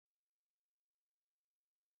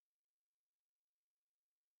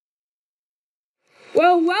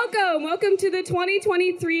Well, welcome to the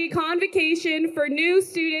 2023 Convocation for new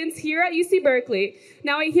students here at UC Berkeley.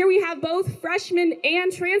 Now, I hear we have both freshmen and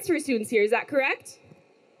transfer students here, is that correct?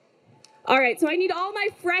 All right, so I need all my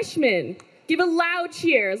freshmen. Give a loud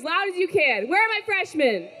cheer, as loud as you can. Where are my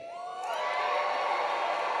freshmen?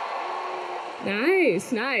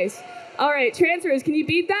 Nice, nice. All right, transfers, can you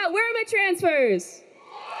beat that? Where are my transfers?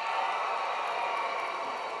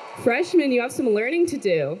 Freshmen, you have some learning to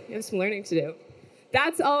do.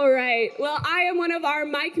 That's all right. Well, I am one of our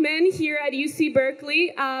mic men here at UC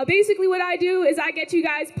Berkeley. Basically what I do is I get you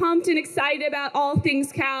guys pumped and excited about all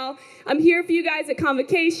things Cal. I'm here for you guys at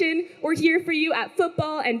Convocation. We're here for you at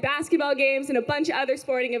football and basketball games and a bunch of other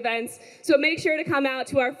sporting events. So make sure to come out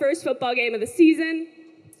to our first football game of the season.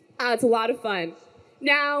 It's a lot of fun.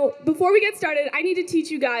 Now, before we get started, I need to teach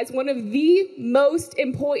you guys one of the most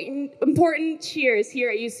important cheers here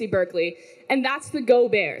at UC Berkeley, and that's the Go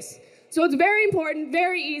Bears. So it's very important,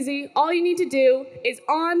 very easy. All you need to do is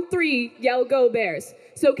on 3, yell Go Bears.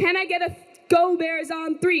 So can I get a Go Bears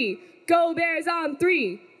on 3? Go Bears on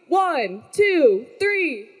 3. 1, 2,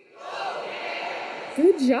 3. Go Bears!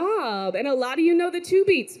 Good job. And a lot of you know the 2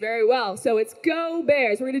 beats very well. So it's Go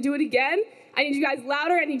Bears. We're going to do it again. I need you guys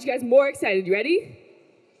louder. I need you guys more excited. You ready?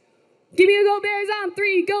 Give me a Go Bears on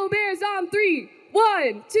 3. Go Bears on 3.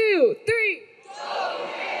 1, 2, 3. Go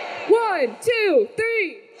Bears! 1, 2,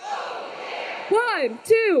 3. Go Bears! 1,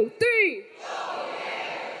 2, 3. Go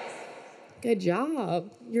Bears! Good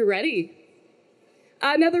job. You're ready.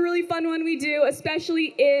 Another really fun one we do,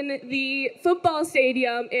 especially in the football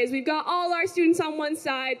stadium, is we've got all our students on one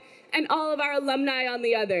side and all of our alumni on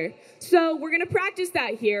the other. So we're going to practice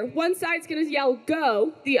that here. One side's going to yell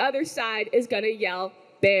Go. The other side is going to yell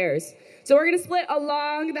Bears. So we're going to split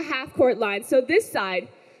along the half-court line. So this side,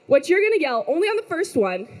 what you're going to yell, only on the first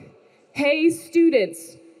one, hey,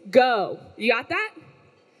 students, go. You got that?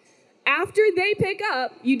 After they pick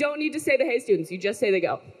up, you don't need to say the hey, students. You just say the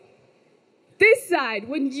go. This side,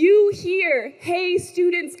 when you hear, hey,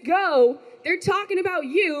 students, go, they're talking about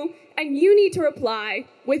you, and you need to reply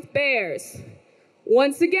with Bears.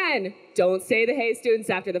 Once again, don't say the hey,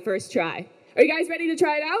 students after the first try. Are you guys ready to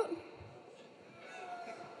try it out?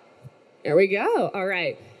 There we go. All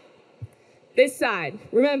right. This side,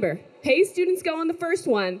 remember, hey, students, go on the first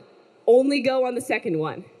one, only go on the second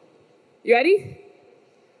one. You ready?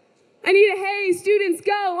 I need a hey, students,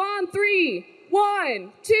 go on 3.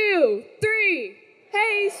 1, 2, 3.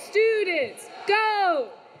 Hey, students, go.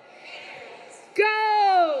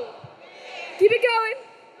 Go. Keep it going.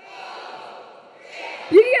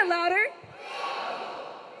 You can get louder.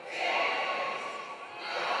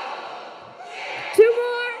 2 more.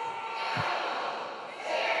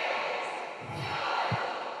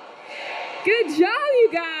 Good job, you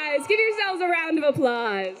guys. Give yourselves a round of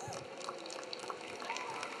applause.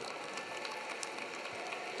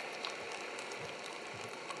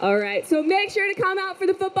 All right, so make sure to come out for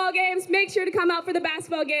the football games, make sure to come out for the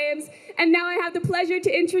basketball games, and now I have the pleasure to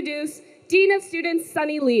introduce Dean of Students,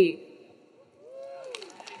 Sunny Lee.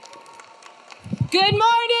 Good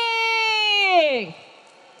morning!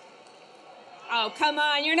 Oh, come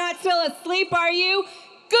on, you're not still asleep, are you?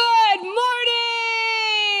 Good morning!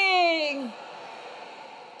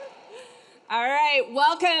 All right,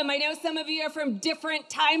 welcome. I know some of you are from different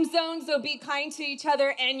time zones, so be kind to each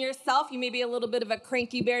other and yourself. You may be a little bit of a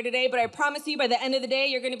cranky bear today, but I promise you by the end of the day,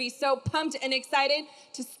 you're going to be so pumped and excited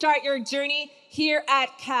to start your journey here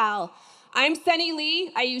at Cal. I'm Sunny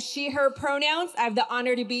Lee. I use she, her pronouns. I have the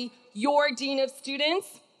honor to be your Dean of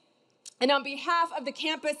Students. And on behalf of the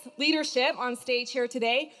campus leadership on stage here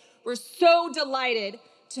today, we're so delighted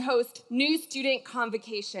to host New Student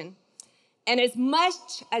Convocation. And as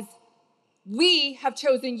much as we have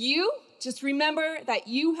chosen you, just remember that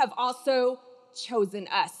you have also chosen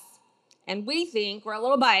us. And we think, we're a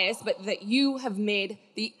little biased, but that you have made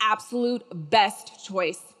the absolute best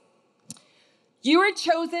choice. You were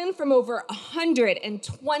chosen from over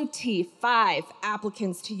 125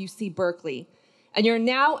 applicants to UC Berkeley, and you're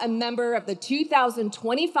now a member of the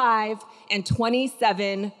 2025 and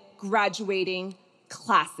 27 graduating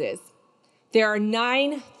classes. There are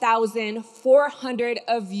 9,400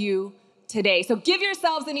 of you today. So give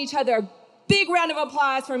yourselves and each other a big round of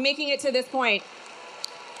applause for making it to this point.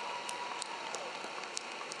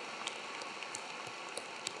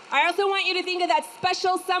 I also want you to think of that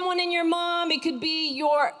special someone in your mom. It could be in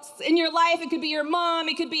your life, it could be your mom,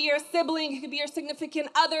 it could be your sibling, it could be your significant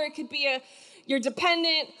other, it could be your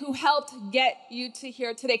dependent who helped get you to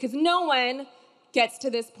here today, because no one gets to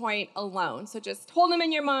this point alone. So just hold them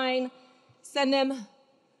in your mind, send them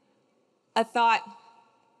a thought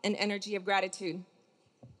and energy of gratitude.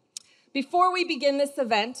 Before we begin this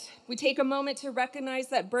event, we take a moment to recognize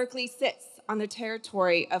that Berkeley sits on the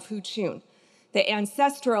territory of Huchun, the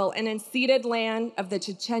ancestral and unceded land of the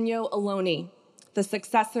Chochenyo Ohlone, the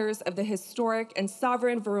successors of the historic and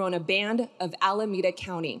sovereign Verona Band of Alameda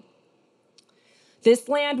County. This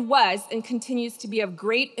land was and continues to be of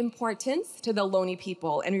great importance to the Ohlone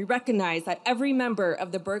people, and we recognize that every member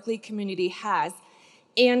of the Berkeley community has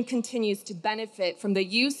and continues to benefit from the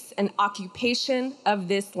use and occupation of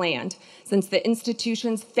this land since the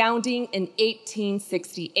institution's founding in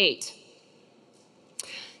 1868.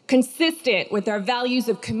 Consistent with our values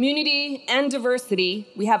of community and diversity,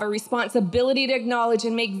 we have a responsibility to acknowledge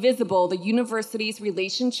and make visible the university's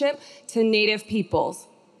relationship to Native peoples.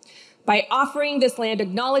 By offering this land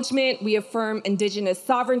acknowledgement, we affirm Indigenous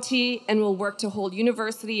sovereignty and will work to hold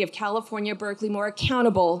University of California, Berkeley more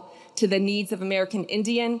accountable to the needs of American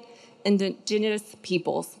Indian and Indigenous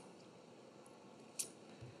peoples.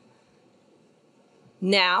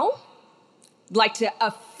 Now, I'd like to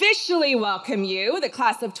officially welcome you, the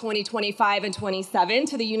class of 2025 and 27,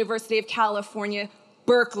 to the University of California,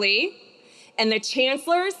 Berkeley, and the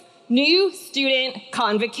Chancellor's new student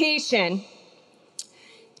convocation.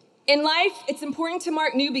 In life, it's important to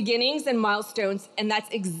mark new beginnings and milestones, and that's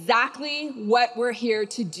exactly what we're here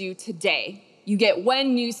to do today. You get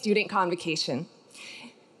one new student convocation.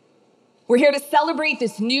 We're here to celebrate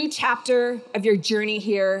this new chapter of your journey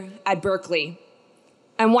here at Berkeley.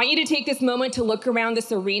 I want you to take this moment to look around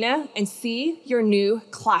this arena and see your new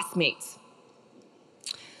classmates.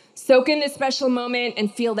 Soak in this special moment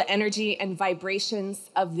and feel the energy and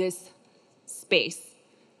vibrations of this space.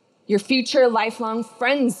 Your future lifelong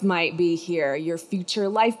friends might be here. Your future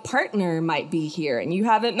life partner might be here, and you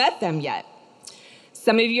haven't met them yet.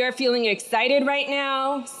 Some of you are feeling excited right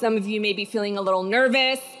now. Some of you may be feeling a little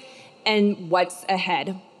nervous. And what's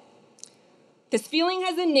ahead? This feeling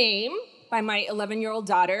has a name by my 11-year-old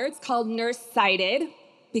daughter. It's called nurse-sided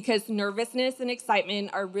because nervousness and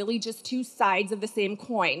excitement are really just two sides of the same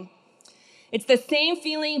coin. It's the same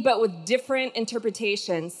feeling, but with different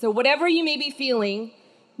interpretations. So whatever you may be feeling,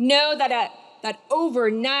 know that over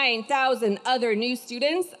 9,000 other new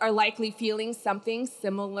students are likely feeling something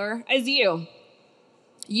similar as you.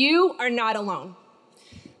 You are not alone.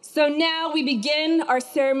 So now we begin our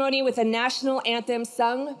ceremony with a national anthem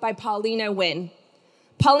sung by Paulina Wynn.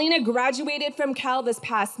 Paulina graduated from Cal this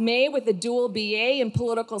past May with a dual BA in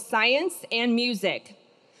political science and music.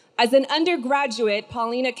 As an undergraduate,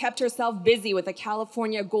 Paulina kept herself busy with the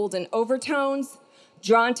California Golden Overtones,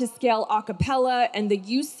 Drawn to Scale a cappella, and the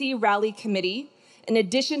UC Rally Committee, in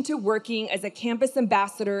addition to working as a campus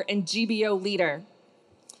ambassador and GBO leader.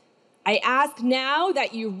 I ask now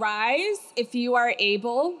that you rise if you are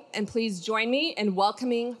able, and please join me in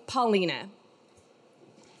welcoming Paulina.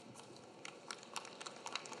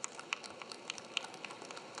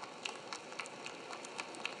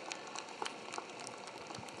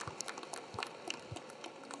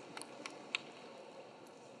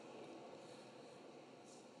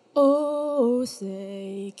 Oh,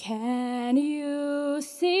 say, can you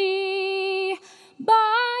see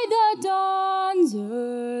by the dawn's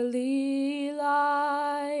early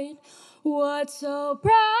light what so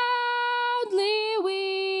proudly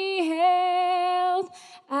we hailed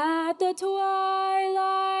at the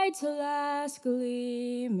twilight's last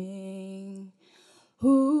gleaming,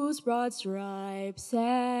 whose broad stripes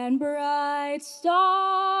and bright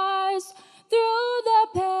stars through the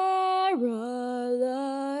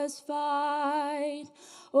perilous fight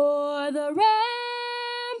o'er the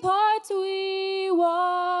ramparts we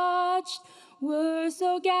watched were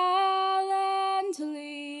so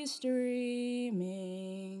gallantly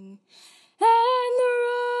streaming, and the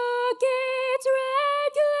rocket's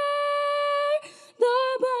red glare, the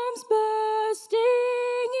bombs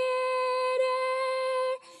bursting in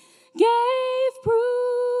air, gave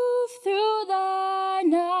proof through the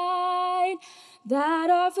night that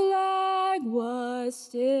our flag was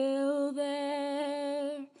still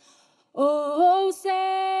there. Oh,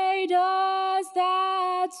 say, does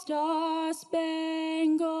that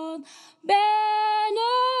star-spangled banner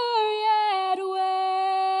yet wave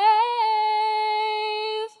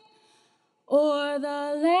o'er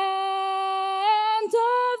the land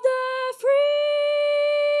of the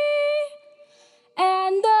free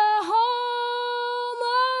and the home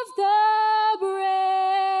of the brave?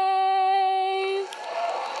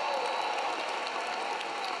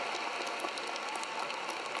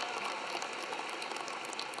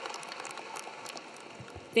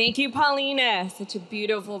 Thank you, Paulina. Such a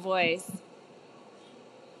beautiful voice.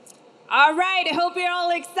 All right, I hope you're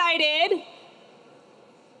all excited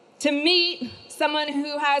to meet someone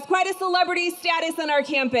who has quite a celebrity status on our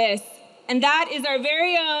campus. and that is our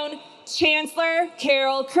very own Chancellor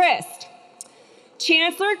Carol Christ.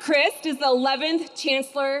 Chancellor Christ is the 11th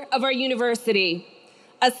Chancellor of our university,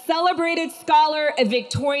 a celebrated scholar of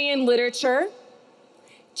Victorian literature.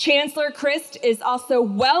 Chancellor Christ is also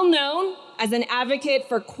well known as an advocate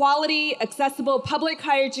for quality, accessible public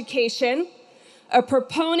higher education, a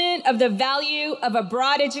proponent of the value of a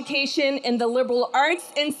broad education in the liberal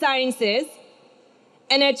arts and sciences,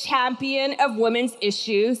 and a champion of women's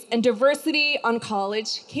issues and diversity on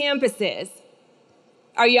college campuses.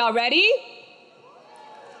 Are y'all ready?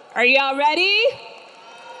 Are y'all ready?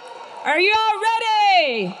 Are y'all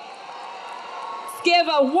ready? Let's give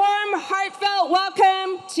a warm, heartfelt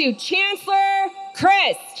welcome to Chancellor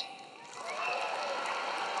Christ.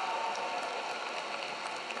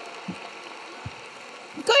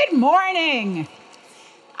 Good morning.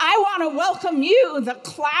 I want to welcome you, the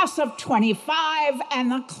class of 25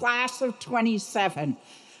 and the class of 27.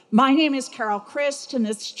 My name is Carol Christ, and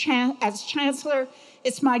as Chancellor,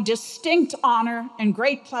 it's my distinct honor and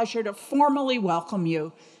great pleasure to formally welcome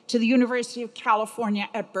you to the University of California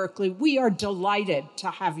at Berkeley. We are delighted to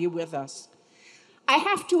have you with us. I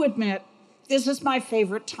have to admit, this is my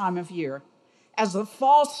favorite time of year. As the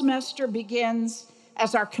fall semester begins,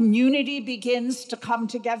 as our community begins to come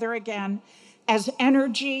together again, as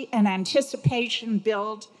energy and anticipation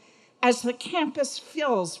build, as the campus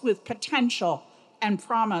fills with potential and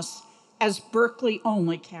promise, as Berkeley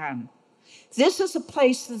only can. This is a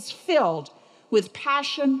place that's filled with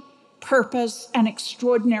passion, purpose, and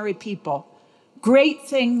extraordinary people. Great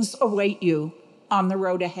things await you on the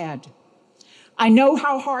road ahead. I know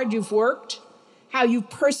how hard you've worked, how you've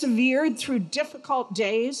persevered through difficult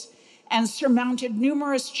days and surmounted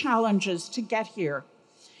numerous challenges to get here.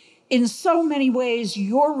 In so many ways,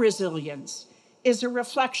 your resilience is a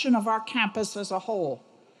reflection of our campus as a whole.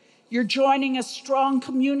 You're joining a strong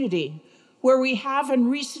community where we have in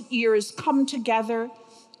recent years come together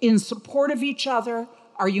in support of each other,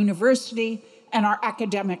 our university, and our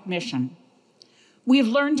academic mission. We've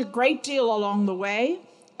learned a great deal along the way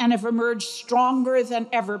and have emerged stronger than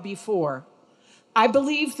ever before. I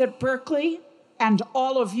believe that Berkeley and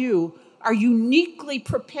all of you are uniquely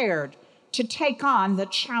prepared to take on the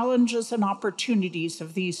challenges and opportunities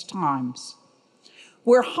of these times.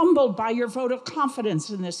 We're humbled by your vote of confidence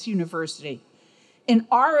in this university, in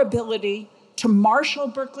our ability to marshal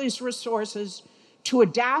Berkeley's resources, to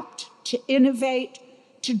adapt, to innovate,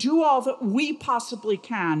 to do all that we possibly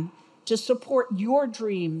can to support your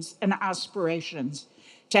dreams and aspirations,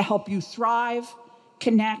 to help you thrive,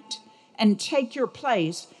 connect, and take your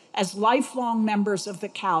place as lifelong members of the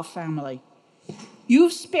Cal family.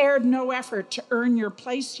 You've spared no effort to earn your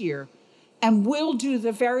place here, and we'll do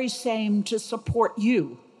the very same to support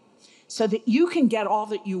you so that you can get all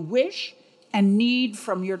that you wish and need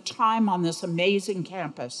from your time on this amazing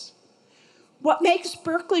campus. What makes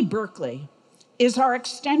Berkeley Berkeley is our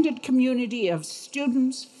extended community of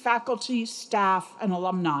students, faculty, staff, and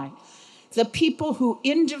alumni, the people who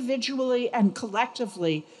individually and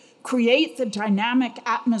collectively create the dynamic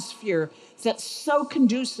atmosphere that's so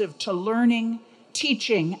conducive to learning,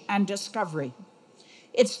 teaching, and discovery.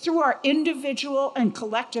 It's through our individual and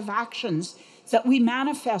collective actions that we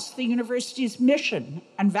manifest the university's mission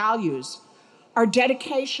and values, our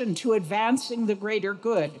dedication to advancing the greater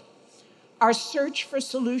good, our search for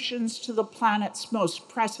solutions to the planet's most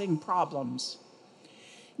pressing problems.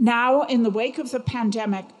 Now, in the wake of the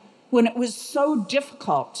pandemic, when it was so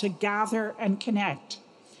difficult to gather and connect,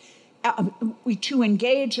 to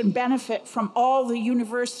engage and benefit from all the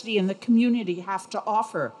university and the community have to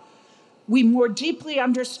offer, we more deeply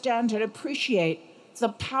understand and appreciate the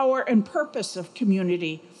power and purpose of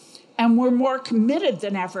community, and we're more committed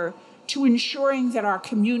than ever to ensuring that our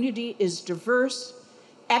community is diverse,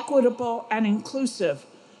 equitable, and inclusive,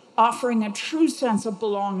 offering a true sense of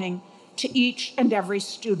belonging to each and every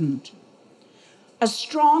student. A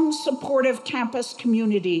strong, supportive campus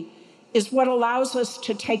community is what allows us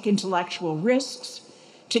to take intellectual risks,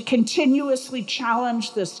 to continuously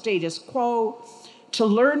challenge the status quo, to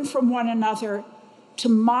learn from one another, to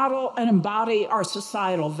model and embody our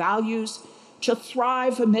societal values, to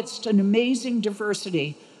thrive amidst an amazing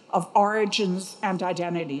diversity of origins and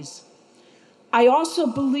identities. I also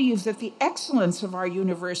believe that the excellence of our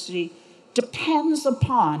university depends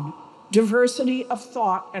upon diversity of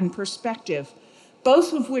thought and perspective,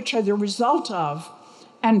 both of which are the result of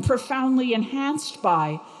and profoundly enhanced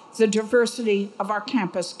by the diversity of our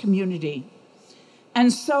campus community.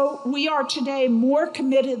 And so we are today more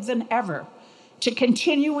committed than ever to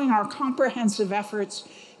continuing our comprehensive efforts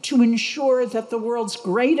to ensure that the world's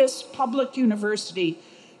greatest public university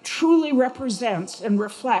truly represents and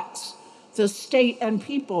reflects the state and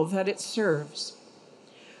people that it serves.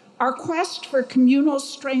 Our quest for communal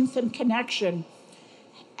strength and connection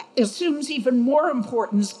assumes even more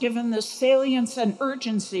importance given the salience and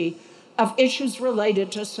urgency of issues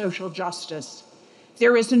related to social justice.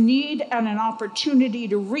 There is a need and an opportunity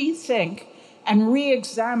to rethink and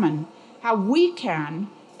re-examine how we can,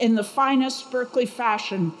 in the finest Berkeley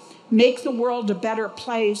fashion, make the world a better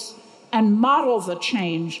place and model the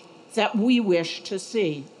change that we wish to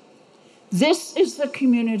see. This is the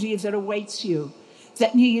community that awaits you,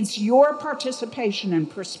 that needs your participation and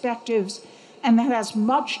perspectives, and that has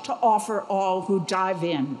much to offer all who dive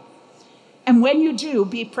in. And when you do,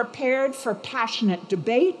 be prepared for passionate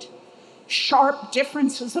debate, sharp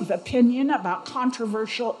differences of opinion about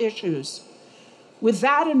controversial issues. With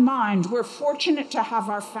that in mind, we're fortunate to have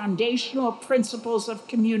our foundational principles of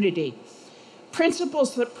community,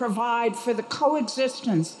 principles that provide for the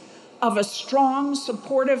coexistence of a strong,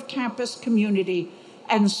 supportive campus community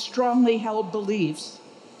and strongly held beliefs.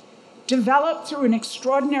 Developed through an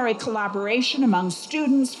extraordinary collaboration among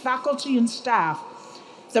students, faculty, and staff,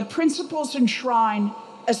 the principles enshrine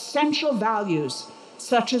essential values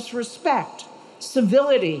such as respect,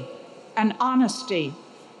 civility, and honesty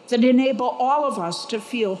that enable all of us to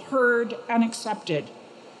feel heard and accepted,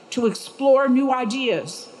 to explore new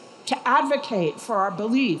ideas, to advocate for our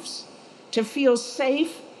beliefs, to feel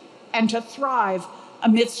safe, and to thrive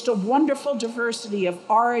amidst a wonderful diversity of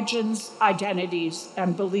origins, identities,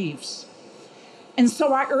 and beliefs. And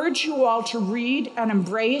so I urge you all to read and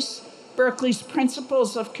embrace Berkeley's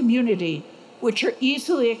principles of community, which are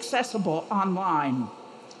easily accessible online.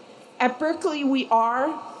 At Berkeley, we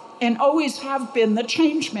are and always have been the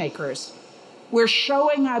change makers. We're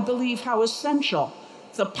showing, I believe, how essential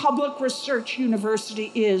the public research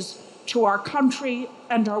university is to our country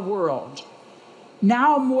and our world.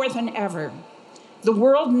 Now more than ever, the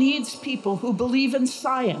world needs people who believe in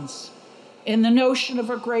science, in the notion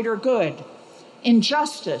of a greater good, in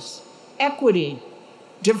justice, equity,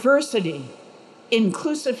 diversity,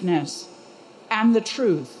 inclusiveness, and the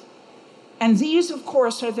truth. And these, of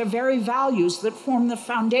course, are the very values that form the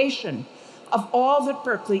foundation of all that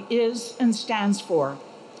Berkeley is and stands for.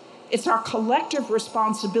 It's our collective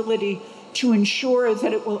responsibility to ensure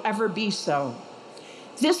that it will ever be so.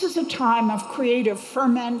 This is a time of creative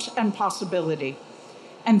ferment and possibility,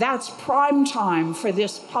 and that's prime time for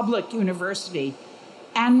this public university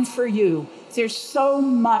and for you. There's so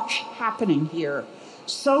much happening here,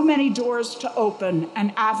 so many doors to open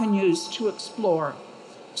and avenues to explore,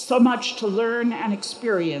 so much to learn and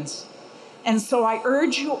experience. And so I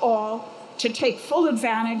urge you all to take full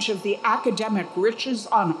advantage of the academic riches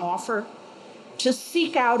on offer, to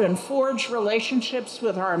seek out and forge relationships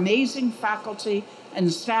with our amazing faculty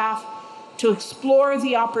and staff, to explore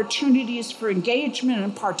the opportunities for engagement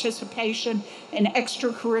and participation in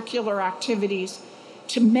extracurricular activities,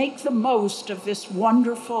 to make the most of this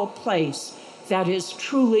wonderful place that is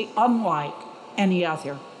truly unlike any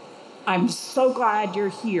other. I'm so glad you're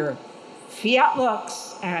here. Fiat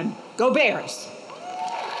Lux and go Bears.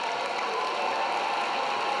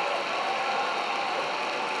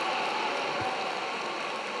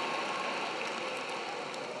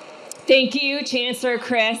 Thank you, Chancellor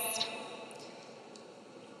Christ.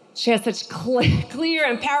 She has such clear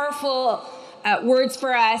and powerful words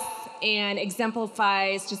for us and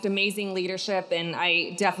exemplifies just amazing leadership. And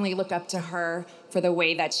I definitely look up to her for the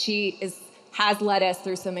way that she has led us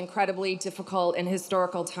through some incredibly difficult and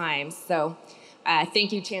historical times. So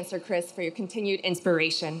thank you, Chancellor Christ, for your continued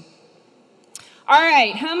inspiration. All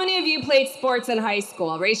right, how many of you played sports in high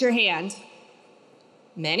school? Raise your hand.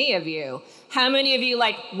 Many of you. How many of you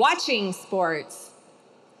like watching sports?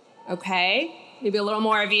 Okay, maybe a little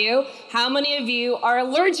more of you. How many of you are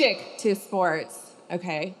allergic to sports?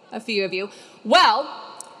 Okay, a few of you. Well,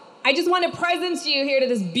 I just want to present you here to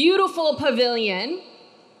this beautiful pavilion.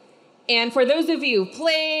 And for those of you who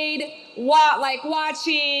played, like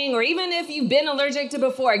watching, or even if you've been allergic to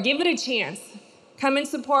before, give it a chance. Come and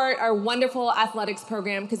support our wonderful athletics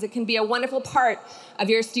program because it can be a wonderful part of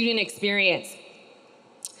your student experience.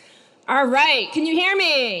 All right, can you hear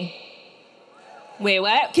me? Wait,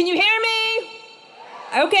 what? Can you hear me?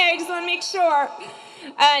 Okay, just want to make sure.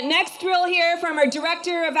 Next, we'll hear from our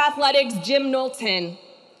Director of Athletics, Jim Knowlton.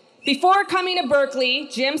 Before coming to Berkeley,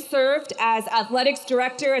 Jim served as Athletics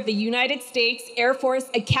Director at the United States Air Force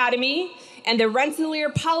Academy and the Rensselaer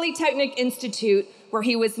Polytechnic Institute, where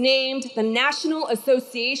he was named the National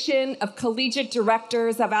Association of Collegiate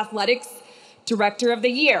Directors of Athletics Director of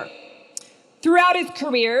the Year. Throughout his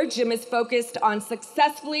career, Jim has focused on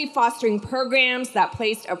successfully fostering programs that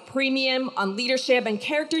placed a premium on leadership and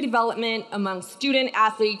character development among student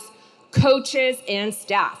athletes coaches, and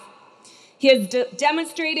staff. He has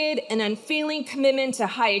demonstrated an unfailing commitment to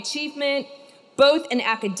high achievement, both in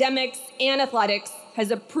academics and athletics, has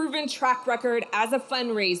a proven track record as a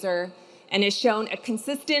fundraiser, and has shown a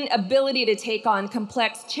consistent ability to take on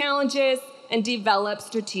complex challenges and develop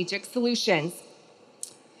strategic solutions.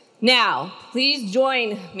 Now, please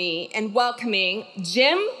join me in welcoming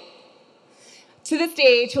Jim to the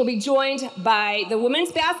stage. He'll be joined by the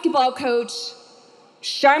women's basketball coach,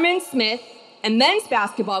 Sharman Smith, and men's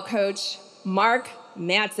basketball coach, Mark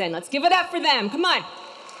Madsen. Let's give it up for them. Come on.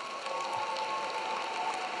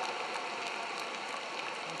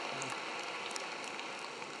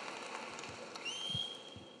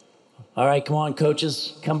 All right, come on,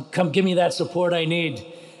 coaches. Come give me that support I need.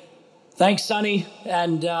 Thanks, Sonny,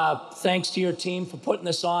 and thanks to your team for putting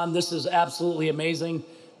this on. This is absolutely amazing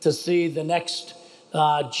to see the next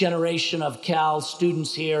generation of Cal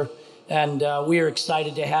students here, and we are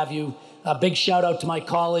excited to have you. A big shout out to my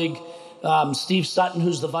colleague, Steve Sutton,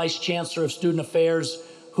 who's the Vice Chancellor of Student Affairs,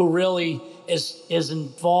 who really is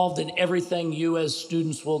involved in everything you as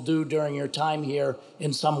students will do during your time here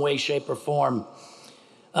in some way, shape, or form.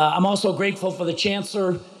 I'm also grateful for the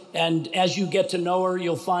Chancellor, and as you get to know her,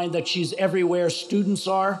 you'll find that she's everywhere students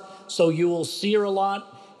are, so you will see her a lot,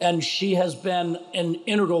 and she has been an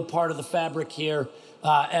integral part of the fabric here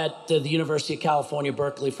at the University of California,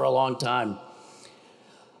 Berkeley for a long time.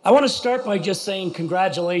 I want to start by just saying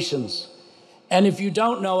congratulations. And if you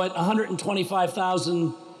don't know it,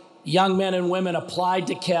 125,000 young men and women applied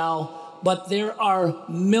to Cal, but there are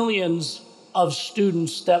millions of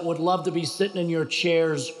students that would love to be sitting in your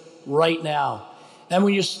chairs right now. And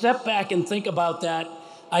when you step back and think about that,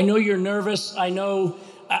 I know you're nervous, I know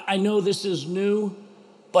this is new,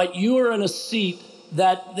 but you are in a seat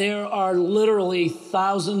that there are literally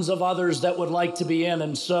thousands of others that would like to be in.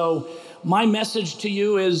 And so my message to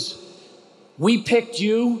you is, we picked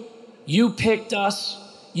you, you picked us,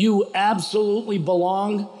 you absolutely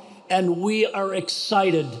belong, and we are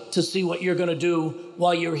excited to see what you're gonna do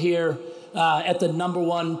while you're here at the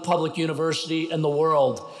 #1 public university in the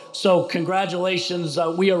world. So congratulations,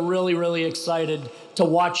 we are really, really excited to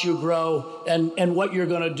watch you grow and what you're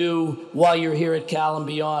gonna do while you're here at Cal and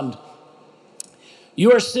beyond.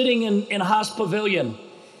 You are sitting in Haas Pavilion,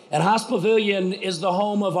 and Haas Pavilion is the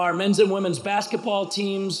home of our men's and women's basketball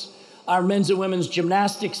teams, our men's and women's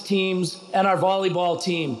gymnastics teams, and our volleyball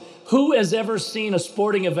team. Who has ever seen a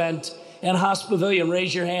sporting event in Haas Pavilion?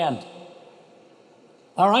 Raise your hand.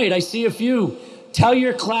 All right, I see a few. Tell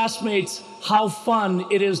your classmates how fun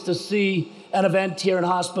it is to see an event here in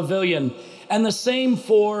Haas Pavilion. And the same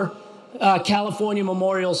for California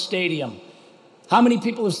Memorial Stadium. How many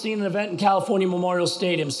people have seen an event in California Memorial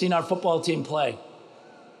Stadium, seen our football team play?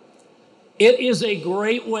 It is a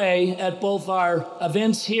great way at both our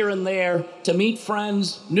events here and there to meet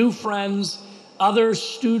friends, new friends, other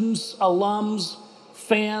students, alums,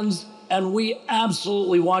 fans, and we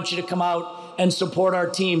absolutely want you to come out and support our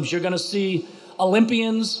teams. You're gonna see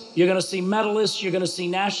Olympians, you're gonna see medalists, you're gonna see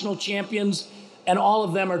national champions, and all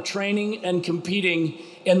of them are training and competing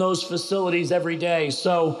in those facilities every day.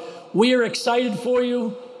 So we are excited for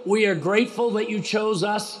you. We are grateful that you chose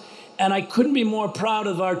us, and I couldn't be more proud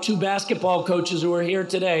of our two basketball coaches who are here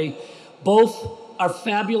today. Both are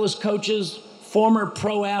fabulous coaches, former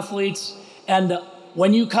pro athletes, and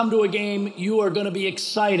when you come to a game, you are gonna be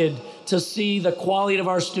excited to see the quality of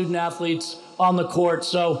our student athletes on the court.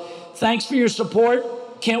 So thanks for your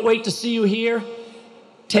support. Can't wait to see you here.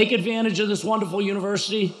 Take advantage of this wonderful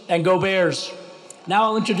university and go Bears. Now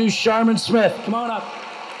I'll introduce Sharman Smith. Come on up.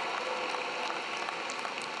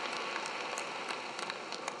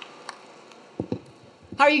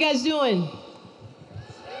 How are you guys doing?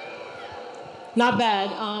 Not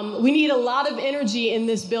bad. We need a lot of energy in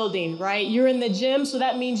this building, right? You're in the gym, so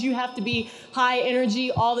that means you have to be high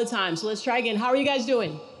energy all the time. So let's try again. How are you guys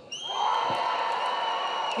doing?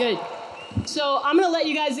 Good. So I'm gonna let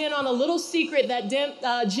you guys in on a little secret that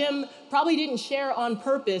Jim probably didn't share on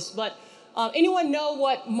purpose, but anyone know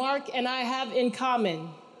what Mark and I have in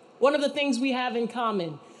common? One of the things we have in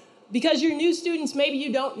common. Because you're new students, maybe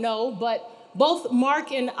you don't know, but both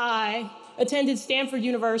Mark and I attended Stanford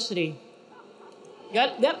University.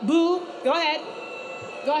 Yep, boo, go ahead.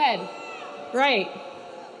 Go ahead. Right,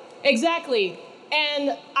 exactly.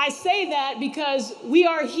 And I say that because we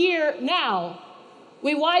are here now.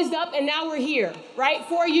 We wised up and now we're here, right,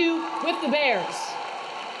 for you with the Bears.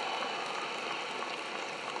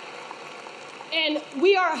 And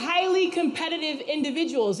we are highly competitive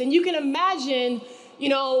individuals. And you can imagine, you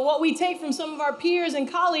know, what we take from some of our peers and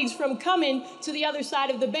colleagues from coming to the other side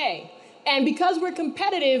of the bay. And because we're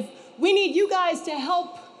competitive, we need you guys to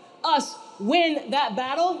help us win that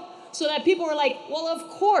battle so that people are like, well, of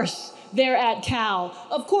course they're at Cal.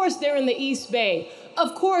 Of course they're in the East Bay.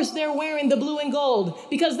 Of course they're wearing the blue and gold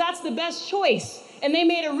because that's the best choice. And they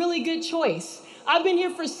made a really good choice. I've been here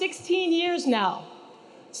for 16 years now.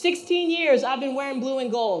 16 years I've been wearing blue and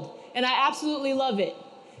gold, and I absolutely love it.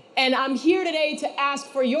 And I'm here today to ask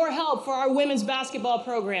for your help for our women's basketball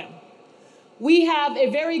program. We have a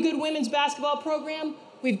very good women's basketball program.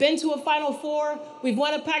 We've been to a Final Four. We've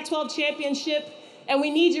won a Pac-12 championship, and we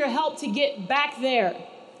need your help to get back there.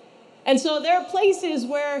 And so there are places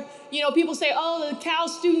where, people say, oh, the Cal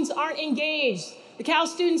students aren't engaged. The Cal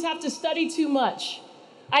students have to study too much.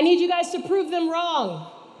 I need you guys to prove them wrong.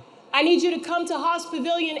 I need you to come to Haas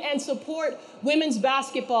Pavilion and support women's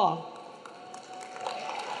basketball.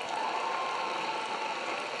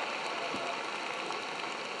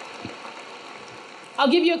 I'll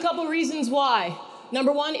give you a couple reasons why.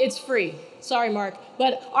 Number one, it's free. Sorry, Mark,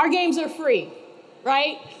 but our games are free,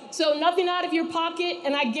 right? So nothing out of your pocket,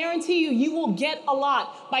 and I guarantee you, you will get a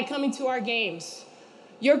lot by coming to our games.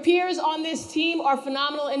 Your peers on this team are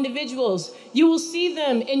phenomenal individuals. You will see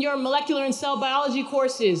them in your molecular and cell biology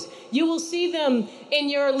courses. You will see them in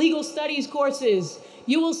your legal studies courses.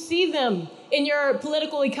 You will see them in your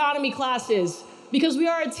political economy classes. Because we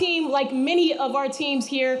are a team, like many of our teams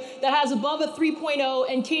here, that has above a 3.0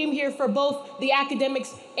 and came here for both the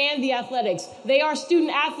academics and the athletics. They are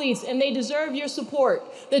student athletes, and they deserve your support.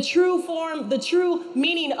 The true form, the true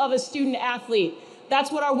meaning of a student athlete.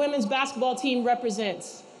 That's what our women's basketball team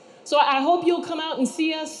represents. So I hope you'll come out and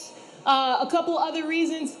see us. A couple other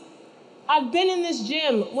reasons. I've been in this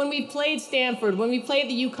gym when we played Stanford, when we played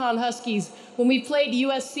the UConn Huskies, when we played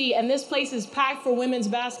USC, and this place is packed for women's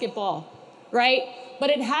basketball, right? But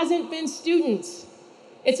it hasn't been students.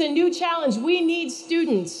 It's a new challenge. We need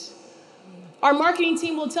students. Our marketing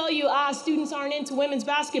team will tell you, students aren't into women's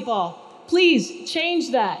basketball. Please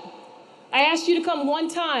change that. I asked you to come one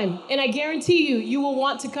time, and I guarantee you, you will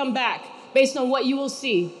want to come back based on what you will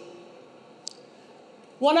see.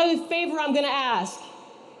 One other favor I'm gonna ask.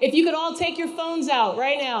 If you could all take your phones out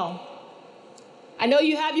right now. I know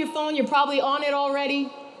you have your phone, you're probably on it already.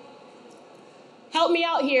 Help me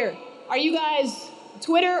out here. Are you guys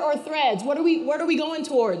Twitter or Threads? What are we going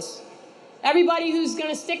towards? Everybody who's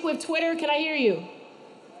gonna stick with Twitter, can I hear you?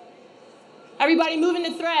 Everybody moving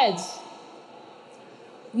to Threads.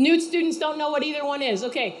 New students don't know what either one is.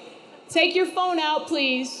 Okay, take your phone out,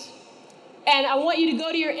 please. And I want you to go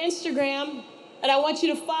to your Instagram, and I want you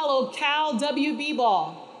to follow Cal WB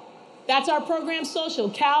Ball. That's our program social,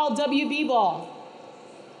 Cal WB Ball.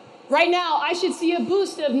 Right now, I should see a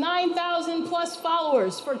boost of 9,000 plus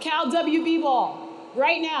followers for Cal WB Ball,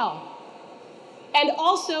 right now. And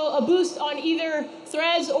also a boost on either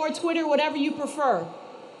Threads or Twitter, whatever you prefer.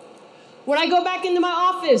 When I go back into my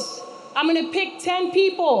office, I'm gonna pick 10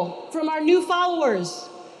 people from our new followers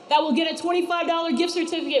that will get a $25 gift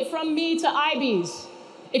certificate from me to IB's.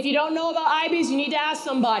 If you don't know about IB's, you need to ask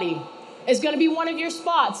somebody. It's gonna be one of your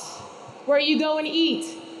spots where you go and eat.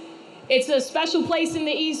 It's a special place in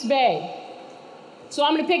the East Bay. So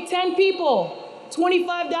I'm gonna pick 10 people,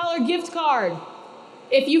 $25 gift card,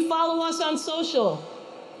 if you follow us on social.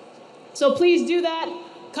 So please do that,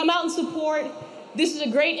 come out and support. This is a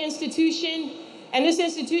great institution. And this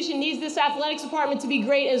institution needs this athletics department to be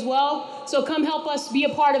great as well. So come help us be a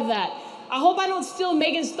part of that. I hope I don't steal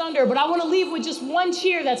Megan's thunder, but I want to leave with just one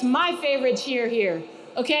cheer that's my favorite cheer here,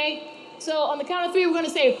 okay? So on the count of three, we're going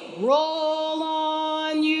to say, roll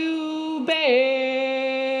on you bears.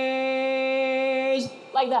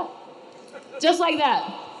 Like that. Just like that.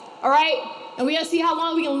 All right? And we got to see how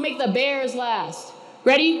long we can make the bears last.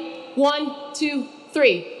 Ready? 1, 2,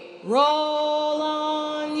 3. Roll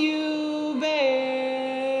on you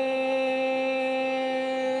bears.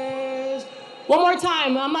 One more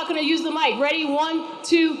time. I'm not going to use the mic. Ready? 1,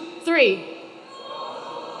 2, 3.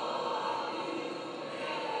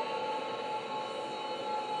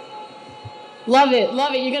 Love it.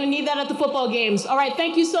 Love it. You're going to need that at the football games. All right.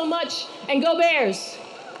 Thank you so much. And go Bears.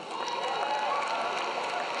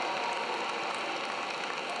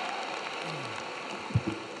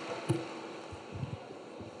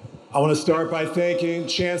 I want to start by thanking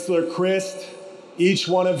Chancellor Christ, each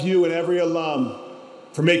one of you and every alum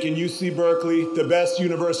for making UC Berkeley the best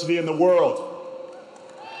university in the world.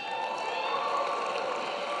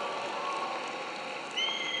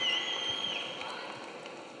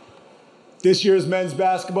 This year's men's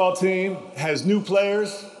basketball team has new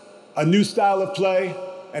players, a new style of play,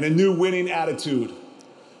 and a new winning attitude.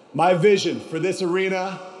 My vision for this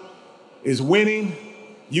arena is winning,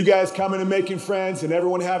 you guys coming and making friends, and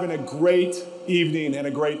everyone having a great evening and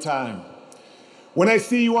a great time. When I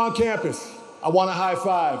see you on campus, I want a high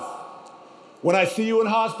five. When I see you in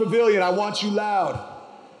Haas Pavilion, I want you loud.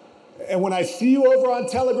 And when I see you over on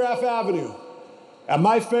Telegraph Avenue, at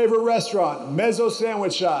my favorite restaurant, Mezzo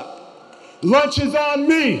Sandwich Shop, lunch is on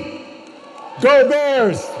me. Go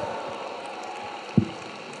Bears!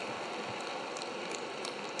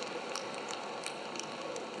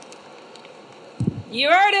 You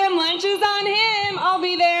heard him, lunch is on him. I'll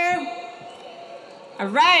be there. All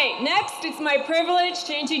right, next it's my privilege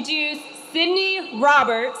to introduce Sydney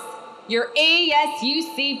Roberts, your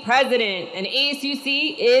ASUC president, and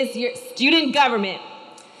ASUC is your student government.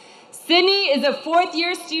 Sydney is a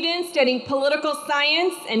fourth-year student studying political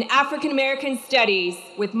science and African American studies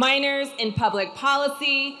with minors in public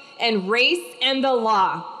policy and race and the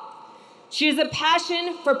law. She has a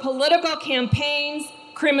passion for political campaigns,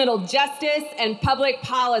 criminal justice, and public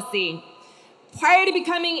policy. Prior to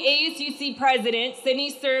becoming ASUC president, Sydney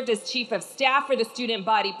served as chief of staff for the student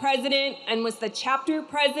body president and was the chapter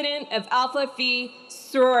president of Alpha Phi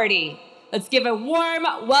sorority. Let's give a warm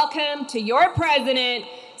welcome to your president,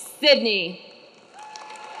 Sydney.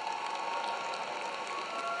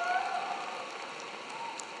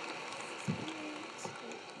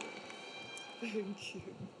 Thank you.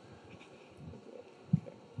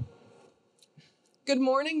 Good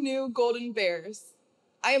morning, new Golden Bears.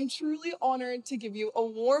 I am truly honored to give you a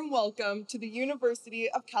warm welcome to the University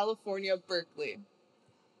of California, Berkeley.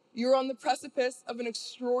 You're on the precipice of an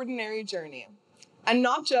extraordinary journey, and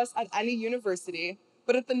not just at any university,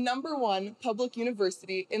 but at the #1 public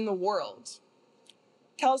university in the world.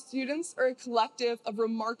 Cal students are a collective of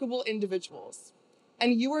remarkable individuals,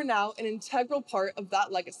 and you are now an integral part of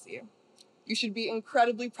that legacy. You should be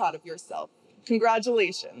incredibly proud of yourself.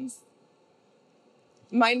 Congratulations.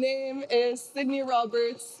 My name is Sydney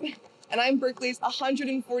Roberts, and I'm Berkeley's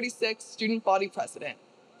 146th student body president.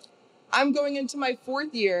 I'm going into my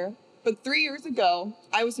 4th year, but 3 years ago,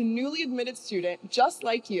 I was a newly admitted student just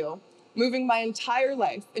like you, moving my entire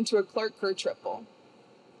life into a Clark Kerr triple.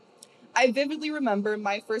 I vividly remember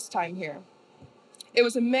my first time here. It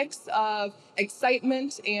was a mix of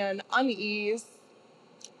excitement and unease,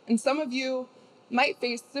 and some of you might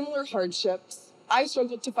face similar hardships. I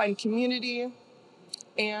struggled to find community,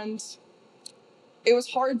 and it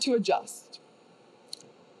was hard to adjust.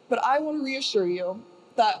 But I want to reassure you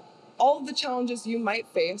that all of the challenges you might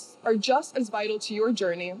face are just as vital to your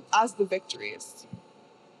journey as the victories.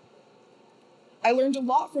 I learned a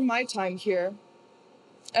lot from my time here,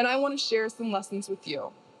 and I want to share some lessons with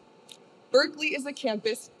you. Berkeley is a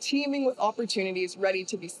campus teeming with opportunities ready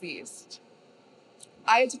to be seized.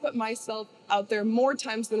 I had to put myself out there more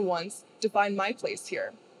times than once to find my place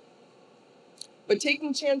here. But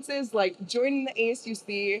taking chances like joining the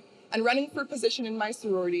ASUC and running for a position in my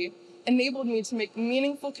sorority enabled me to make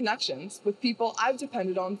meaningful connections with people I've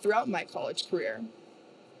depended on throughout my college career.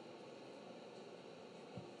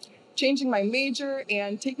 Changing my major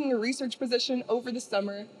and taking a research position over the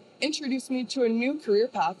summer introduced me to a new career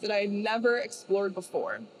path that I had never explored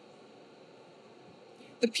before.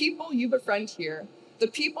 The people you befriend here, the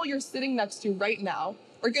people you're sitting next to right now,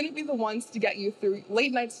 are going to be the ones to get you through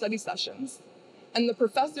late-night study sessions. And the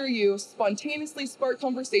professor you spontaneously spark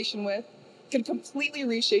conversation with can completely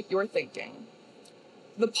reshape your thinking.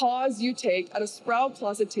 The pause you take at a Sprout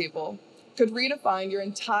Plaza table could redefine your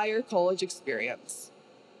entire college experience.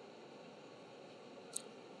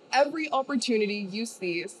 Every opportunity you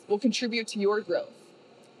seize will contribute to your growth.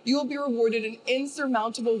 You will be rewarded in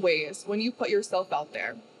insurmountable ways when you put yourself out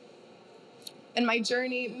there. And my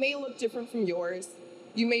journey may look different from yours.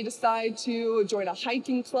 You may decide to join a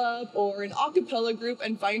hiking club or an a cappella group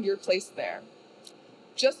and find your place there.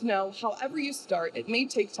 Just know, however you start, it may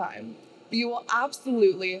take time, but you will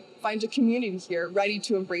absolutely find a community here ready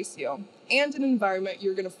to embrace you and an environment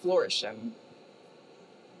you're going to flourish in.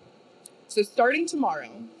 So starting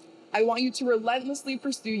tomorrow, I want you to relentlessly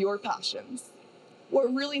pursue your passions.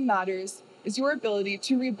 What really matters is your ability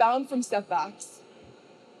to rebound from setbacks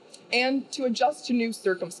and to adjust to new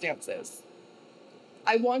circumstances.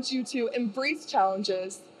 I want you to embrace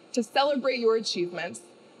challenges, to celebrate your achievements,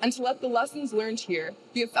 and to let the lessons learned here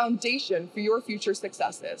be a foundation for your future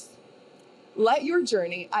successes. Let your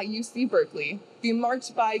journey at UC Berkeley be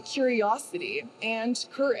marked by curiosity and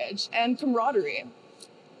courage and camaraderie.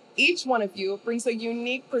 Each one of you brings a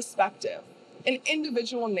unique perspective, an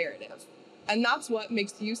individual narrative, and that's what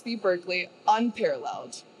makes UC Berkeley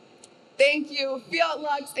unparalleled. Thank you, Fiat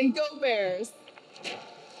Lux, and go Bears!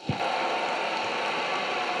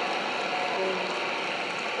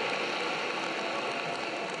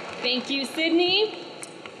 Thank you, Sydney.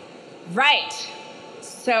 Right,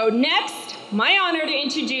 so next my honor to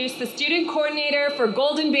introduce the student coordinator for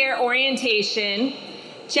Golden Bear Orientation,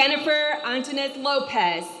 Jennifer Antonez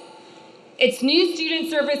Lopez. It's new student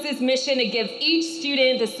services mission to give each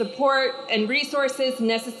student the support and resources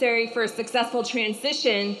necessary for a successful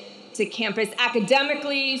transition to campus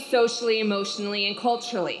academically, socially, emotionally, and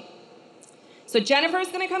culturally. So Jennifer's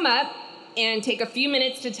gonna come up and take a few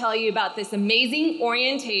minutes to tell you about this amazing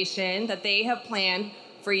orientation that they have planned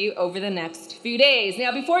for you over the next few days.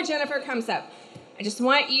 Now, before Jennifer comes up, I just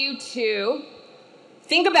want you to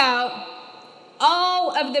think about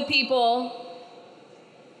all of the people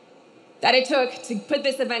that it took to put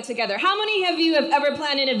this event together. How many of you have ever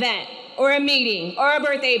planned an event or a meeting or a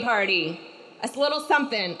birthday party? A little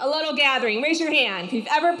something, a little gathering. Raise your hand if you've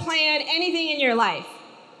ever planned anything in your life.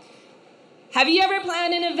 Have you ever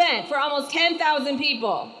planned an event for almost 10,000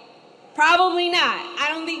 people? Probably not. I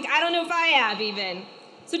don't know if I have even.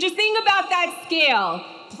 So just think about that scale.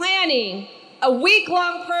 Planning a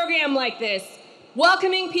week-long program like this,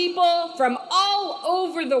 welcoming people from all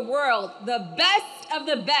over the world, the best of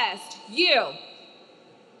the best, you,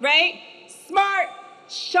 right? Smart,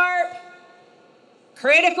 sharp,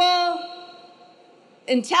 critical,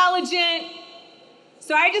 intelligent.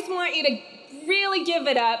 So I just want you to really give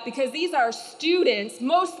it up because these are students,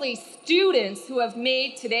 mostly students, who have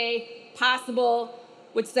made today possible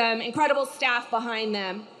with some incredible staff behind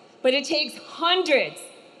them. But it takes hundreds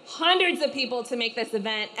of people to make this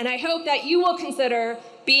event, and I hope that you will consider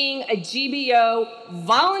being a GBO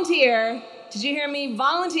volunteer. Did you hear me?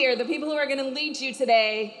 Volunteer. The people who are gonna lead you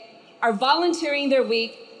today are volunteering their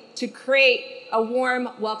week to create a warm,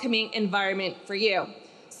 welcoming environment for you.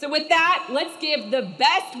 So with that, let's give the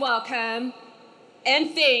best welcome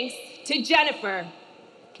and thanks to Jennifer.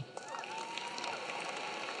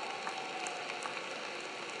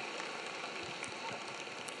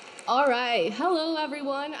 All right, hello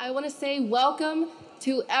everyone. I want to say welcome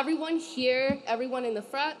to everyone here, everyone in the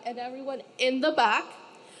front, and everyone in the back.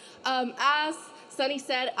 As Sunny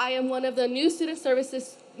said, I am one of the new student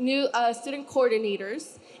services, student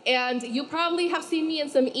coordinators, and you probably have seen me in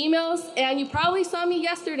some emails, and you probably saw me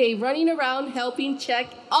yesterday running around helping check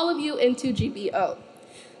all of you into GBO.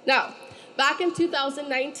 Now, back in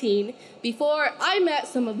 2019, before I met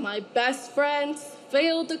some of my best friends,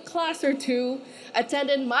 failed a class or two,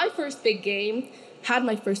 attended my first big game, had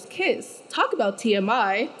my first kiss, talk about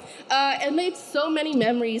TMI, and made so many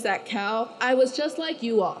memories at Cal. I was just like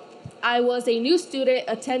you all. I was a new student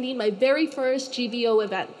attending my very first GBO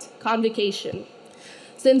event, Convocation.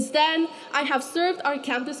 Since then, I have served our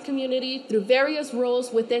campus community through various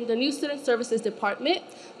roles within the New Student Services Department,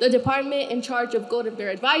 the department in charge of Golden Bear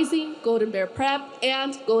Advising, Golden Bear Prep,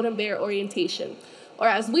 and Golden Bear Orientation, or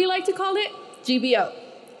as we like to call it, GBO.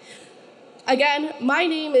 Again, my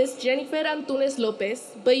name is Jennifer Antunes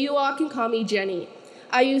Lopez, but you all can call me Jenny.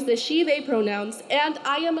 I use the she, they pronouns, and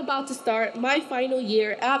I am about to start my final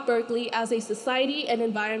year at Berkeley as a society and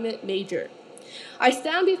environment major. I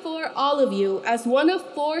stand before all of you as one of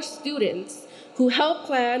 4 students who help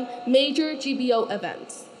plan major GBO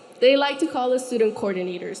events. They like to call us student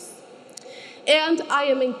coordinators. And I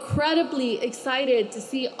am incredibly excited to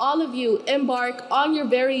see all of you embark on your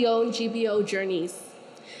very own GBO journeys.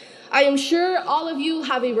 I am sure all of you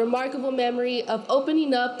have a remarkable memory of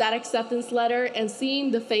opening up that acceptance letter and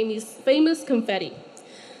seeing the famous confetti.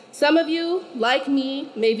 Some of you, like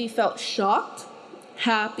me, maybe felt shocked,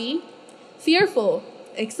 happy, fearful,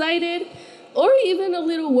 excited, or even a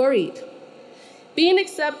little worried. Being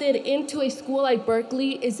accepted into a school like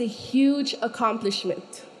Berkeley is a huge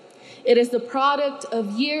accomplishment. It is the product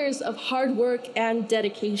of years of hard work and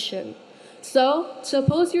dedication. So,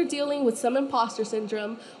 suppose you're dealing with some imposter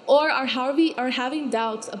syndrome or are having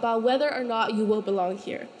doubts about whether or not you will belong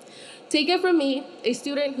here. Take it from me, a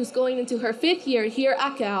student who's going into her 5th year here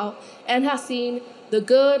at Cal and has seen the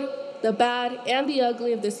good, the bad, and the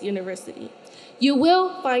ugly of this university. You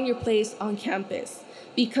will find your place on campus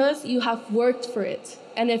because you have worked for it.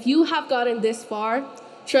 And if you have gotten this far,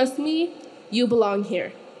 trust me, you belong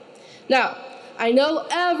here. Now, I know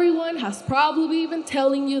everyone has probably been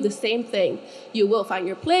telling you the same thing. You will find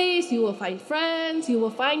your place, you will find friends, you will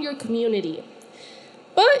find your community.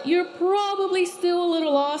 But you're probably still a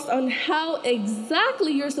little lost on how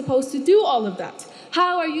exactly you're supposed to do all of that.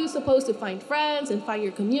 How are you supposed to find friends and find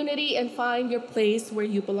your community and find your place where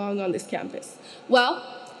you belong on this campus? Well,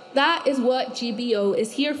 that is what GBO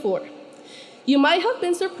is here for. You might have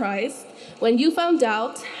been surprised when you found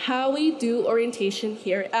out how we do orientation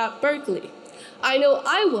here at Berkeley. I know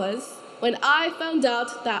I was when I found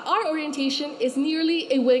out that our orientation is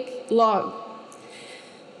nearly a week long.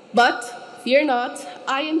 But fear not,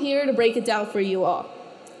 I am here to break it down for you all.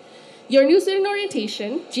 Your new student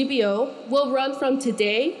orientation, GBO, will run from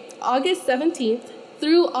today, August 17th,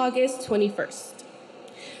 through August 21st.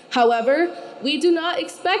 However, we do not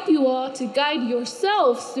expect you all to guide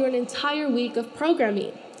yourselves through an entire week of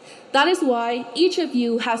programming. That is why each of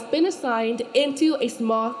you has been assigned into a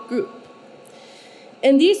small group.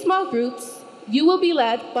 In these small groups, you will be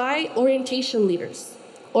led by orientation leaders,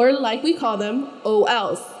 or like we call them,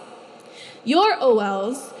 OLs. Your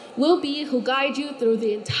OLs will be who guide you through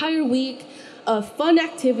the entire week of fun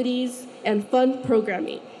activities and fun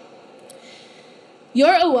programming.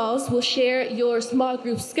 Your OLs will share your small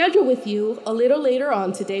group schedule with you a little later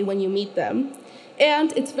on today when you meet them,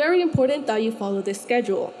 and it's very important that you follow this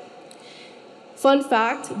schedule. Fun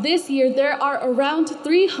fact, this year there are around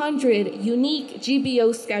 300 unique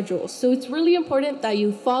GBO schedules, so it's really important that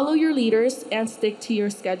you follow your leaders and stick to your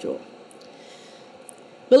schedule.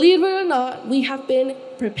 Believe it or not, we have been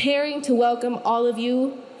preparing to welcome all of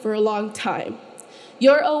you for a long time.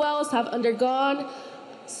 Your OLs have undergone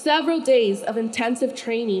several days of intensive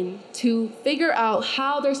training to figure out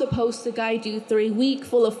how they're supposed to guide you through a week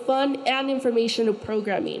full of fun and informational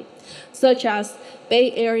programming, such as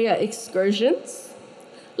Bay Area excursions,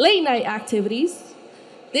 late night activities.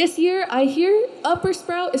 This year, I hear Upper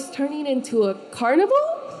Sprout is turning into a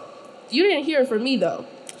carnival. You didn't hear it from me though.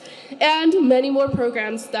 And many more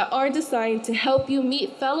programs that are designed to help you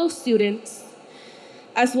meet fellow students,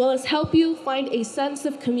 as well as help you find a sense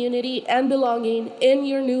of community and belonging in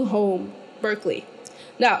your new home, Berkeley.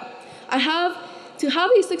 Now, to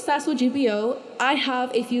have a successful GBO, I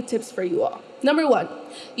have a few tips for you all. Number one,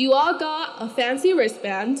 you all got a fancy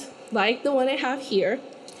wristband, like the one I have here,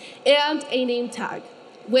 and a name tag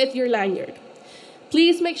with your lanyard.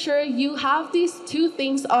 Please make sure you have these two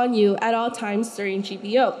things on you at all times during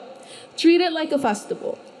GBO. Treat it like a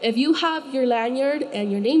festival. If you have your lanyard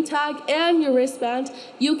and your name tag and your wristband,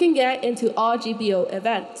 you can get into all GBO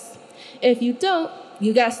events. If you don't,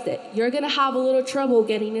 you guessed it, you're gonna have a little trouble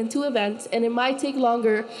getting into events and it might take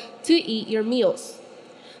longer to eat your meals.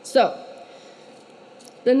 So,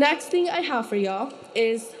 the next thing I have for y'all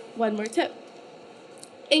is one more tip.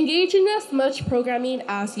 Engage in as much programming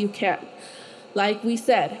as you can. Like we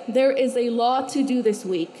said, there is a lot to do this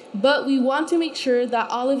week, but we want to make sure that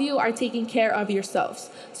all of you are taking care of yourselves.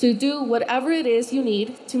 So do whatever it is you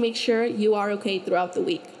need to make sure you are okay throughout the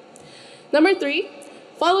week. Number three,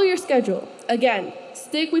 follow your schedule. Again,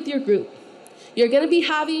 stick with your group. You're gonna be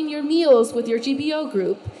having your meals with your GBO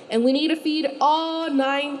group, and we need to feed all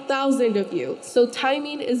 9,000 of you, so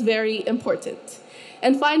timing is very important.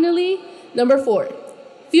 And finally, number four,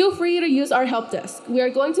 feel free to use our help desk. We are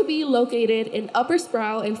going to be located in Upper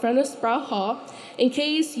Sprout in front of Sprout Hall in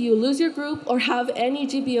case you lose your group or have any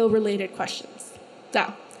GBO-related questions.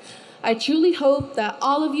 Now, I truly hope that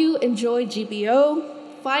all of you enjoy GBO,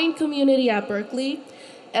 find community at Berkeley,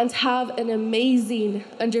 and have an amazing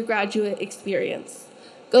undergraduate experience.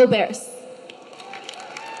 Go Bears!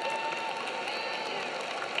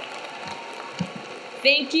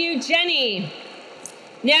 Thank you, Jenny.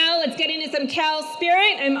 Now let's get into some Cal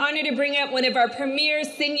spirit. I'm honored to bring up one of our premier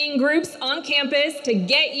singing groups on campus to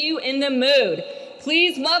get you in the mood.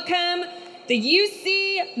 Please welcome the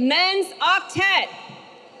UC Men's Octet.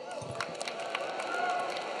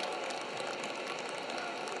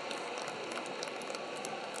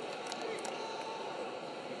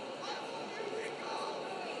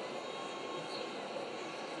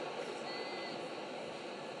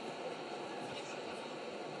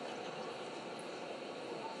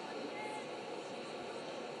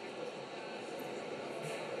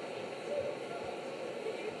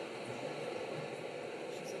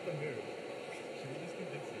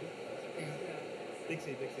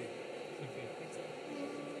 Dixie.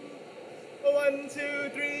 1, 2,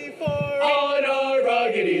 3, 4. On our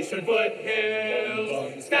rugged eastern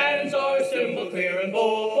foothills stands our symbol clear and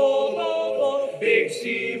bold. Big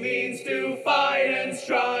C means to fight and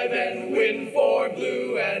strive and win for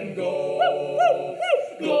blue and gold.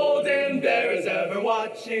 Golden Bear is ever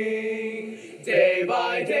watching. Day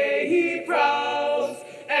by day he prowls.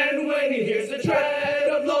 And when he hears the tread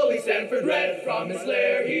of lowly Stanford Red, from his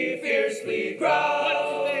lair he fiercely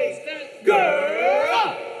growls.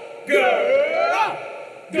 Grr! Grr!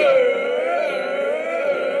 Grr!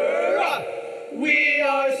 We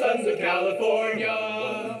are sons of California,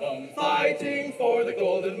 fighting for the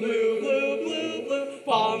golden blue.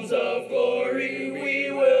 Palms of glory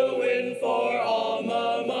we will win for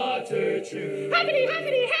alma mater true. Happity,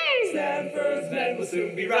 hey! Stanford's men will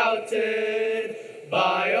soon be routed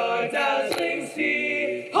by our dazzling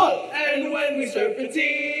steed. Halt! And when we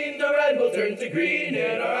serpentine, the red will turn to green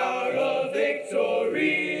in our hour of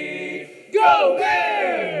victory. Go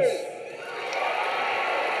Bears!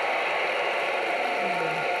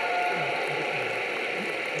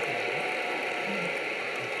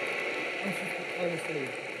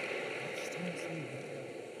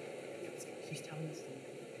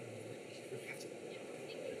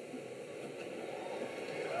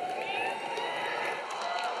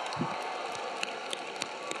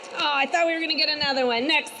 I thought we were going to get another one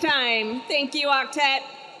next time. Thank you, Octet.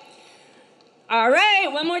 All right,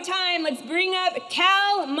 one more time. Let's bring up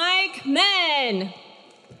Cal Mike Men.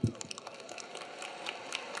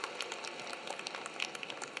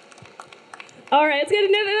 All right, let's get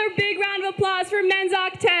another big round of applause for Men's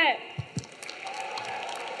Octet.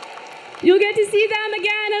 You'll get to see them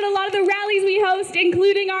again at a lot of the rallies we host,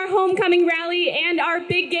 including our homecoming rally and our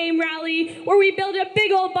big game rally, where we build a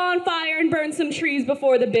big old bonfire and burn some trees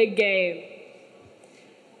before the big game.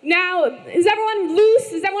 Now, is everyone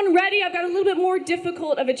loose? Is everyone ready? I've got a little bit more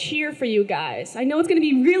difficult of a cheer for you guys. I know it's going to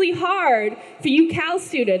be really hard for you Cal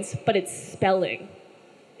students, but it's spelling.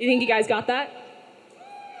 You think you guys got that?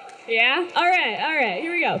 Yeah? All right,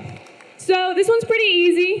 here we go. So this one's pretty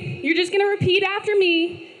easy. You're just going to repeat after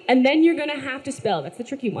me, and then you're going to have to spell. That's the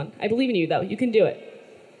tricky one. I believe in you, though. You can do it.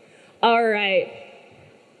 All right.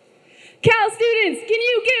 Cal students, can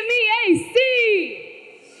you give me a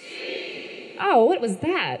C? C. Oh, what was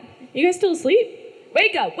that? You guys still asleep?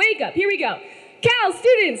 Wake up. Here we go. Cal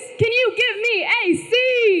students, can you give me a C?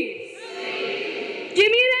 C.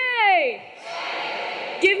 Give me an A.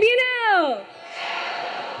 A. Give me an L. L.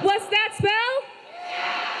 What's that spell?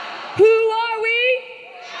 Yeah. Who are we?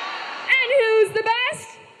 Yeah. And who's the best?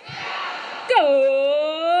 Yeah.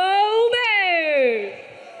 Go Bears!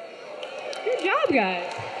 Good job, guys.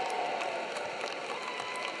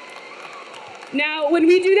 Now, when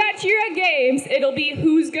we do that cheer at games, it'll be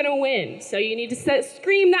who's gonna win. So you need to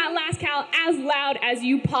scream that last Cal as loud as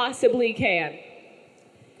you possibly can.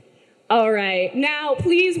 All right, now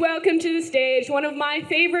please welcome to the stage one of my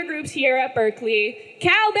favorite groups here at Berkeley,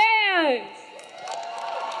 Cal Bands.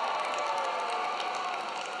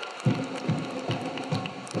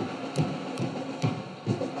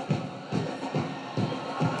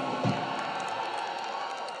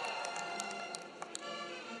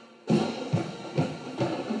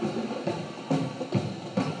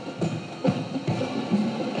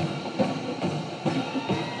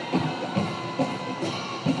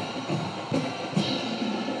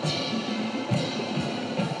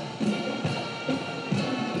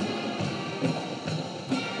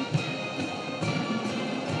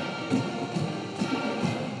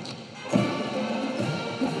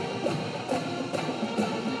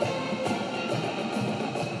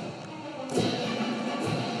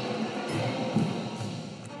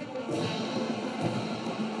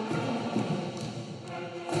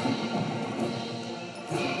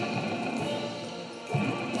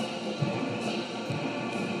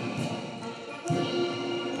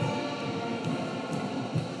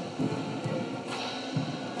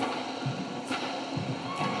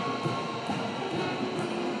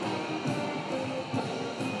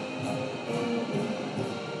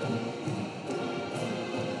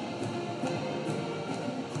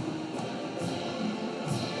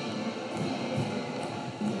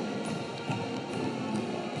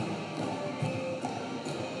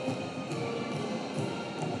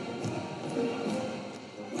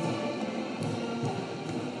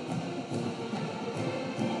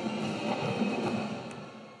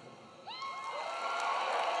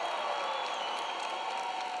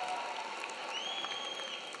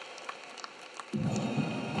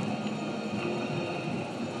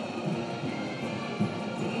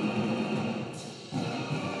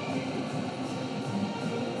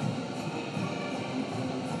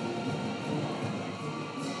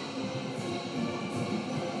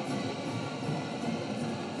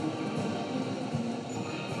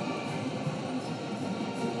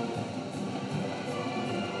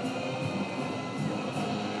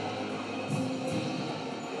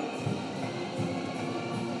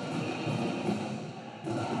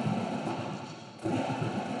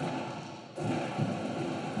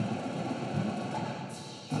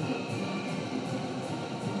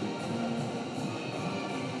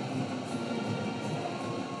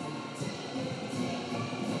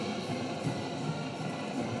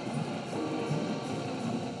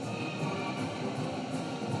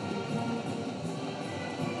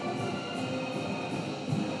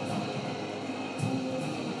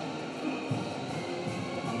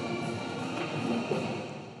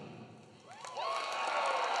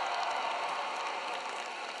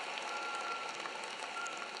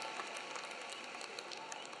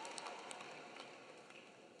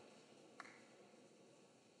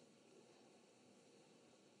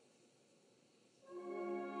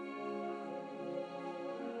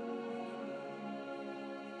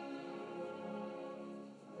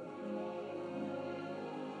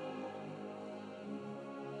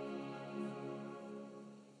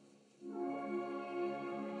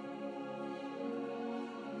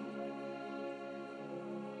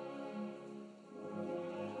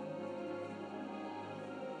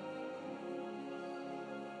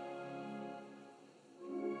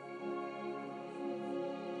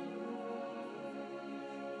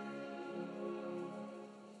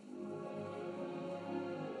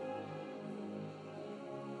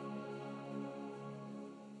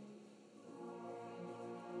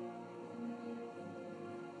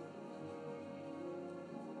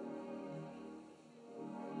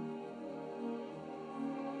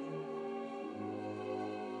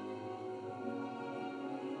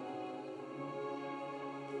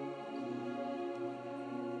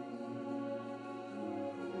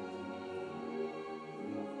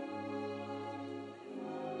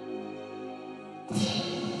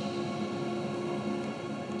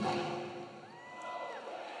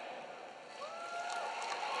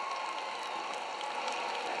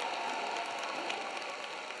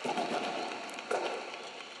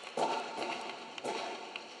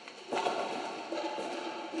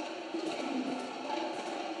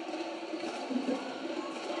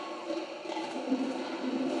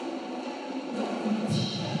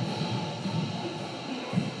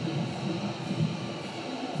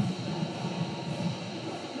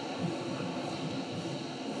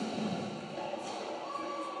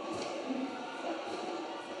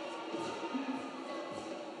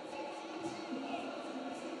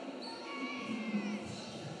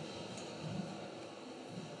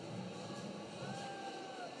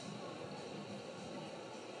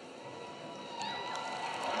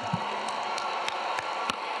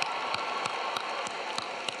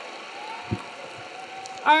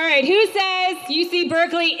 All right, who says UC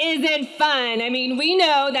Berkeley isn't fun? I mean, we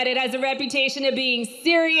know that it has a reputation of being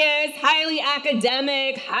serious, highly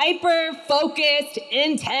academic, hyper-focused,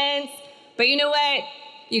 intense. But you know what?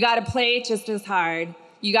 You gotta play just as hard.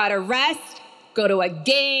 You gotta rest, go to a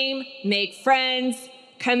game, make friends,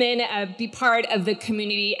 come in, be part of the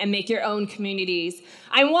community, and make your own communities.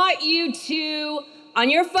 I want you to, on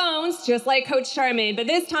your phones, just like Coach Charmin, but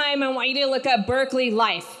this time I want you to look up Berkeley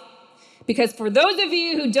Life. Because for those of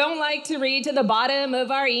you who don't like to read to the bottom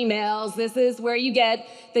of our emails, this is where you get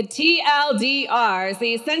the TLDRs,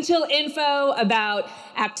 the essential info about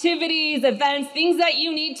activities, events, things that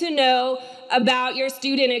you need to know about your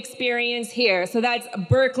student experience here. So that's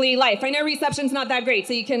Berkeley Life. I know reception's not that great,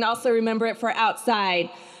 so you can also remember it for outside.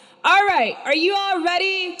 All right, are you all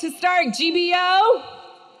ready to start GBO?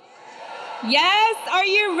 Yes, are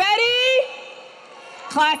you ready?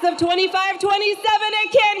 Class of 25, 27, I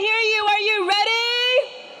can't hear you. Are you ready?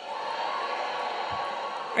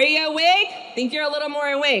 Are you awake? I think you're a little more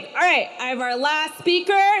awake. All right, I have our last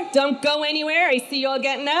speaker. Don't go anywhere. I see you all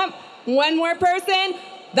getting up. One more person.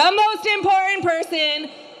 The most important person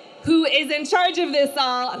who is in charge of this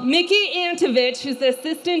all, Mickey Antovich, who's the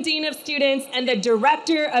Assistant Dean of Students and the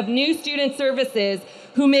Director of New Student Services,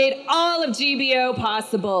 who made all of GBO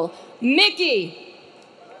possible. Mickey.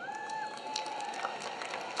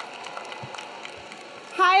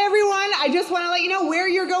 Hi everyone, I just want to let you know where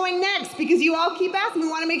you're going next because you all keep asking. We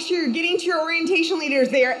want to make sure you're getting to your orientation leaders.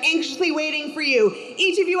 They are anxiously waiting for you.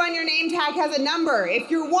 Each of you on your name tag has a number.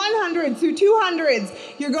 If you're 100s through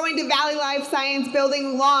 200s, you're going to Valley Life Science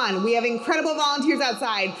Building Lawn. We have incredible volunteers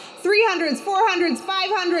outside. 300s, 400s,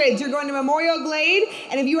 500s, you're going to Memorial Glade.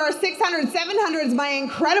 And if you are 600s, 700s, my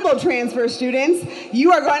incredible transfer students,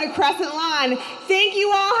 you are going to Crescent Lawn. Thank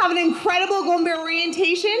you all. Have an incredible Golden Bear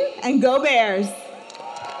orientation and go Bears.